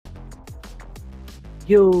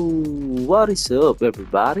Yo, what is up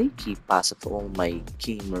everybody? Keep pass to all my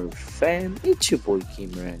gamer fan. It's your boy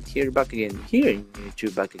Gamer and here back again here in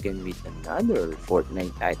YouTube back again with another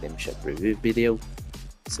Fortnite item shop review video.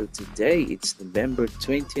 So today it's November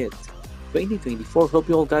 20th, 2024. Hope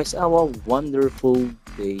you all guys have a wonderful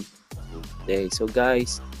day today. So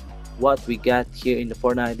guys, what we got here in the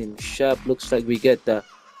Fortnite item shop looks like we get the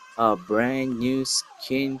brand new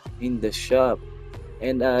skin in the shop,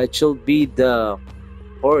 and it should be the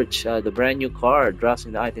Porsche, the brand new car drops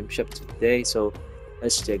in the item shop today. So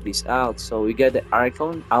let's check this out. So we get the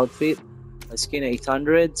Darko Outfit skin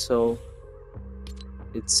 800. So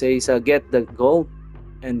it says get the gold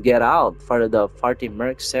and get out for the party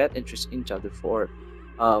merc set interest in chapter 4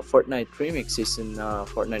 Fortnite remix season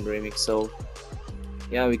Fortnite remix. So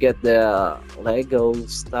yeah, we get the Lego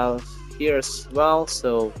stuff here as well.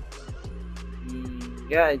 So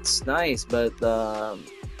yeah, it's nice, but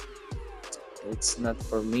it's not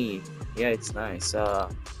for me. Yeah, it's nice.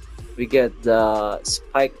 We get the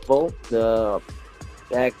spike bolt, the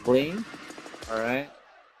back bling. All right.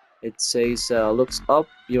 It says looks up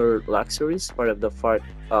your luxuries, part of the fart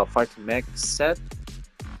mech set.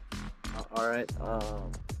 All right.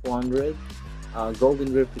 400.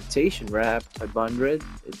 Golden reputation wrap 500.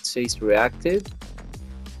 It says reactive.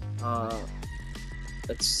 Uh,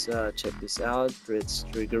 let's check this out. Let's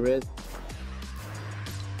trigger it.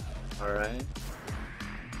 All right.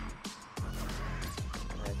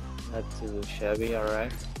 Not too shabby. All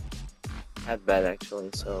right. Not bad actually.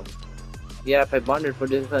 So yeah, 500 for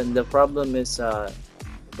this one. The problem is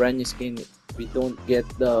brand new skin, we don't get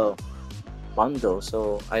the bundle,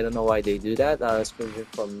 so I don't know why they do that. Especially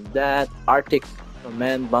from that Arctic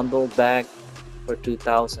Command bundle back for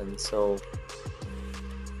 2000. So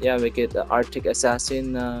yeah, we get the Arctic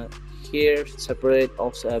Assassin here separate,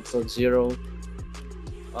 also episode 0,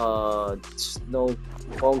 snow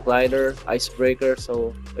fall glider, icebreaker.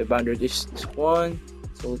 So 500 is this one,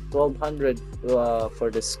 so 1200 for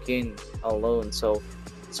the skin alone. So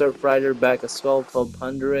surf rider back as well,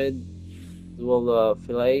 1200. Dual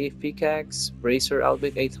fillet pickaxe, bracer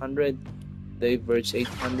outfit 800, Dave Verge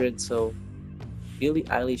 800. So Billie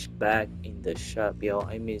Eilish back in the shop. Yo,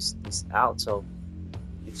 I missed this out. So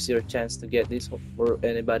it's your chance to get this for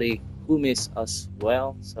anybody who missed as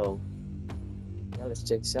well. So yeah, let's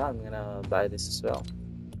check this out. I'm gonna buy this as well.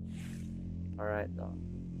 All right,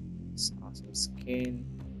 it's awesome skin.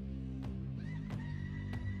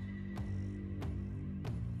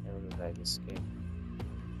 I really like this skin.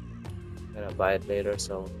 I'm gonna buy it later.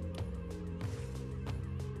 So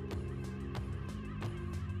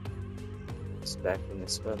it's backing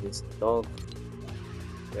as well. This dog,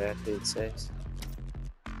 exactly it says.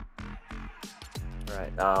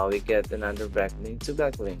 Alright, we get another backlink, two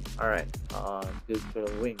backlink. Alright, good for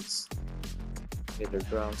the wings. Get the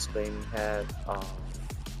drums, flaming hat,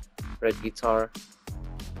 red guitar.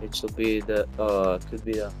 It should be the could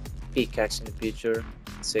be a pickaxe in the future.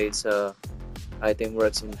 It says item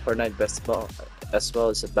works in Fortnite Festival as well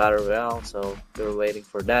as a battle royale, so we're waiting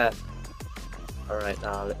for that. Alright,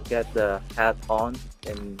 let's get the hat on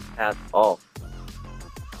and hat off.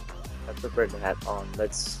 I prefer the hat on.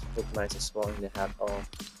 Let's put nice as well in the hat off.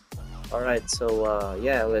 Alright, so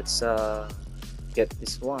yeah, let's get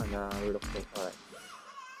this one real quick. Alright.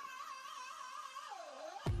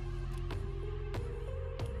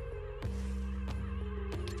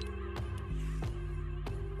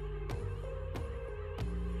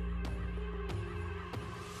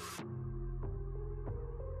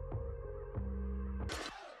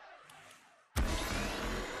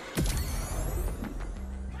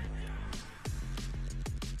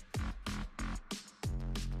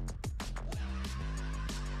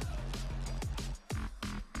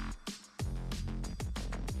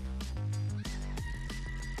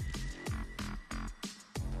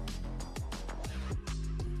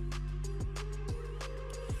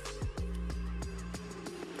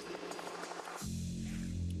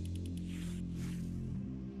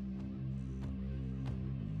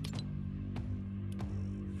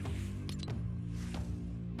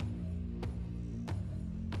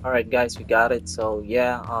 Alright guys, we got it. So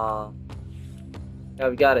yeah, yeah,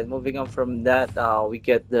 we got it. Moving on from that, we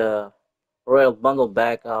get the Royal Bundle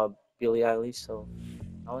back, Billie Eilish. So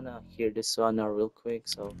I wanna hear this one real quick.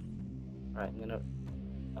 So alright, I'm gonna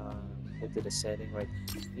go to the setting right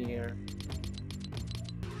here.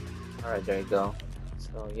 Alright, there you go.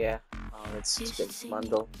 So yeah, let's get this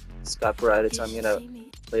bundle. It's copyrighted, so I'm gonna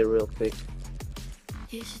play real quick.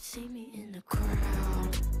 You should see me in the crowd.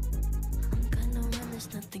 I'm gonna run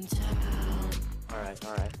this nothing down. Alright.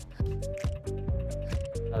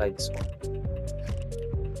 I like this one.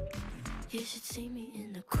 You should see me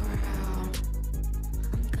in the crowd.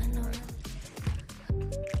 I'm gonna.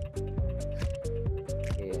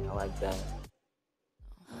 Yeah, I like that.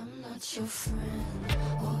 I'm not your friend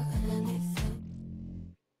or anything.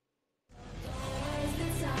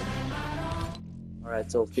 Alright,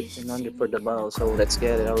 so 1500 for the bundle, so let's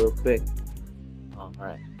get it out real quick.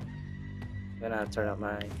 Alright. I'm gonna turn up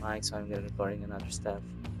my mic so I'm gonna recording another stuff.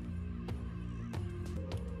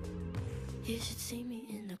 You should see me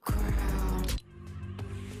in the crowd.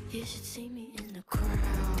 You should see me in the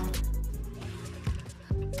crowd.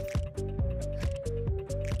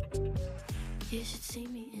 You should see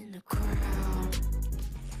me in the crowd.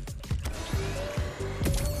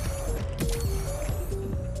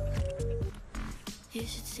 You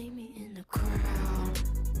should see me in the crowd.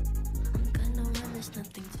 I'm gonna run, there's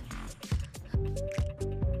nothing to.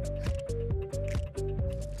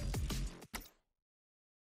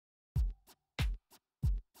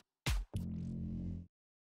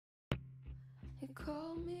 You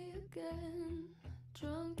call me again,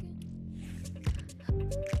 drunk.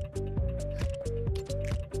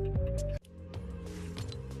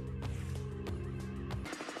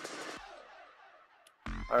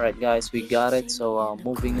 Alright guys, we got it. So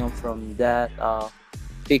moving on from that,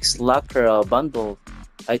 fixed locker bundle.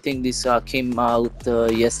 I think this came out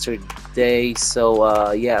yesterday.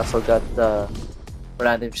 So yeah, I forgot for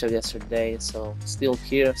item shop yesterday. So still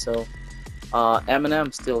here. So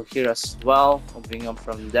M&M still here as well. Moving on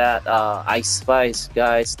from that, Ice Spice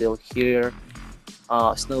guys still here.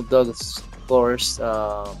 Snoop Dogg of course.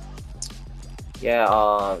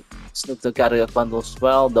 Yeah, Snoop Dogg got a bundle as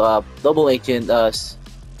well. The double agent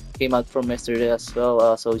came out from yesterday as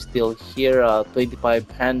well. So still here.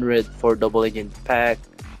 2500 for double agent pack.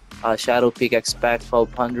 Shadow Pickaxe pack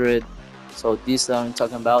 1200. So this I'm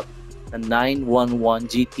talking about the 911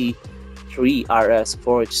 GT3 RS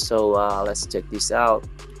Forge. So let's check this out.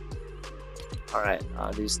 Alright,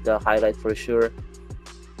 this is the highlight for sure.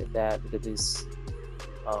 Look at that. Look at this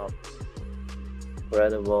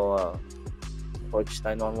incredible Forge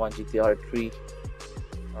 911 GTR3.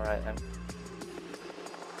 Alright,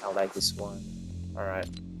 I like this one. Alright,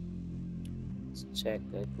 let's check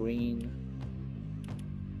the green.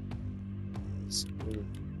 It's blue.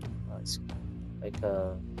 It's like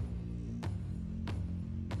a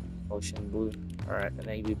ocean blue. Alright, a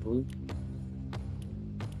navy blue.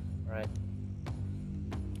 Alright,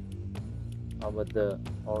 how about the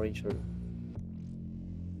orange or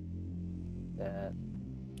that?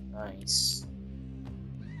 Nice.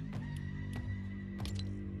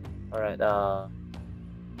 Alright, the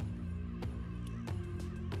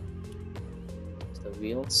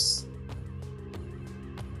wheels.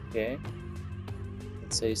 Okay,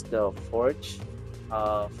 it says the Forge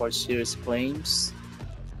Series Flames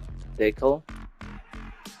decal,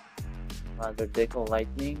 another decal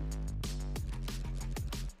Lightning,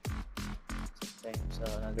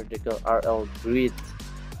 another decal RL Grid.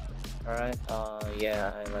 Alright,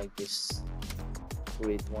 yeah, I like this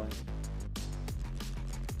grid one.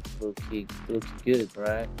 Looking good,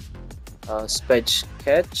 right? Speed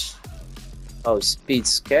sketch. Oh, speed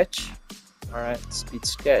sketch. Alright, speed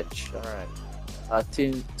sketch. Alright.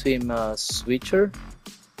 Team switcher.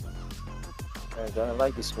 I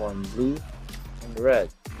like this one. Blue and red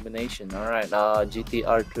combination. Alright.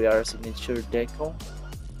 GTR3R signature decal.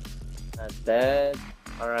 Not bad.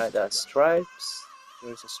 Alright. Stripes.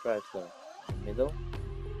 Where's the stripes though? Middle.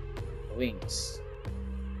 Wings.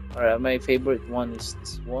 Alright, my favorite one is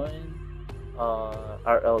this one.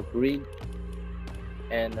 RL Green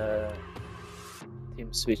and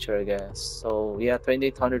Team Switcher, I guess. So yeah,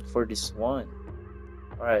 2800 for this one.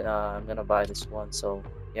 Alright, I'm gonna buy this one. So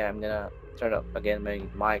yeah, I'm gonna turn up again my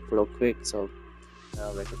mic real quick. So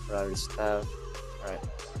record for other stuff. Alright.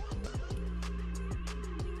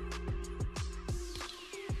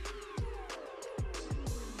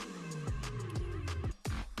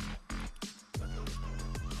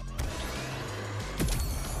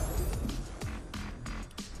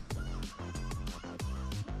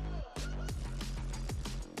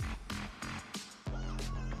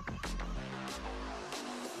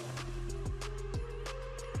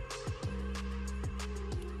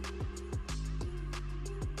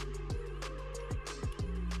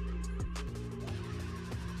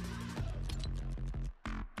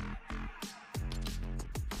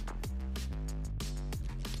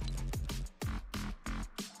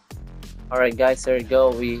 Alright guys, there you go.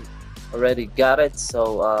 We already got it.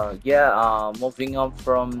 So yeah, moving on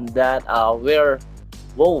from that, we're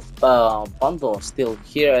Wolf bundle still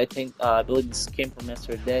here. I think I believe this came from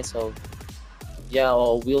yesterday. So yeah,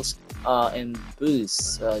 wheels and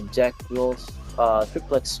boost, jack wheels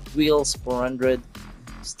triplex wheels 400,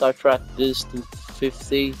 Star Trek this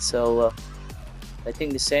 250. So I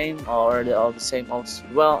think the same, or all the same as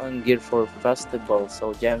well, and gear for festival.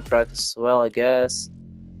 So jam track as well, I guess.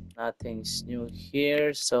 Nothing's new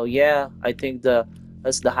here. So yeah, I think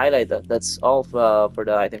that's the highlight. That's all for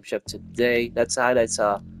the item shop today. That's the highlights.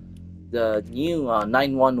 The new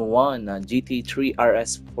 911 GT3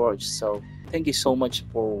 RS Forge. So thank you so much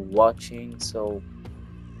for watching. So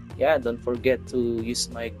yeah, don't forget to use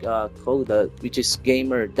my code, which is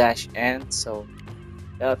gamer-n. So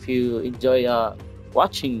yeah, if you enjoy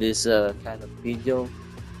watching this kind of video,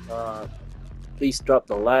 uh, please drop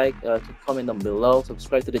the like, comment down below,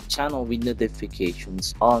 subscribe to the channel with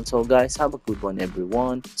notifications on. So guys, have a good one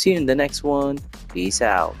everyone. See you in the next one. Peace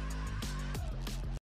out.